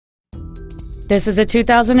This is a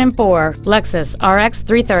 2004 Lexus RX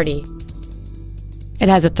 330. It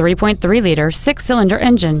has a 3.3-liter six-cylinder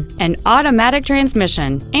engine, an automatic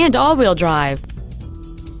transmission, and all-wheel drive.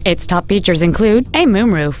 Its top features include a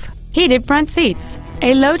moonroof, heated front seats,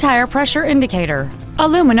 a low-tire pressure indicator,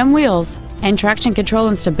 aluminum wheels, and traction control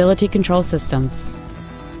and stability control systems.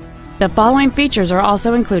 The following features are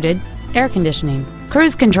also included: air conditioning,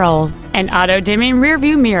 cruise control, an auto-dimming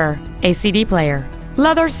rearview mirror, a CD player,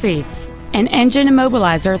 leather seats, an engine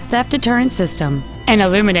immobilizer theft deterrent system, an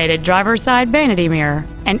illuminated driver's side vanity mirror,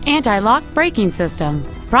 an anti-lock braking system,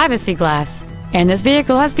 privacy glass, and this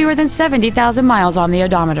vehicle has fewer than 70,000 miles on the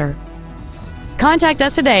odometer. Contact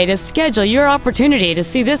us today to schedule your opportunity to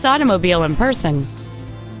see this automobile in person.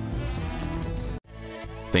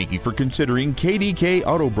 Thank you for considering KDK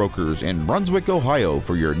Auto Brokers in Brunswick, Ohio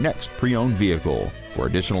for your next pre-owned vehicle. For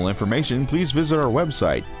additional information, please visit our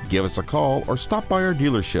website, give us a call, or stop by our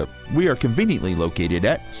dealership. We are conveniently located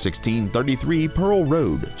at 1633 Pearl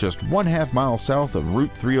Road, just 1/2 mile south of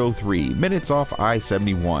Route 303, minutes off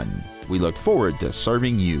I-71. We look forward to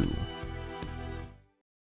serving you.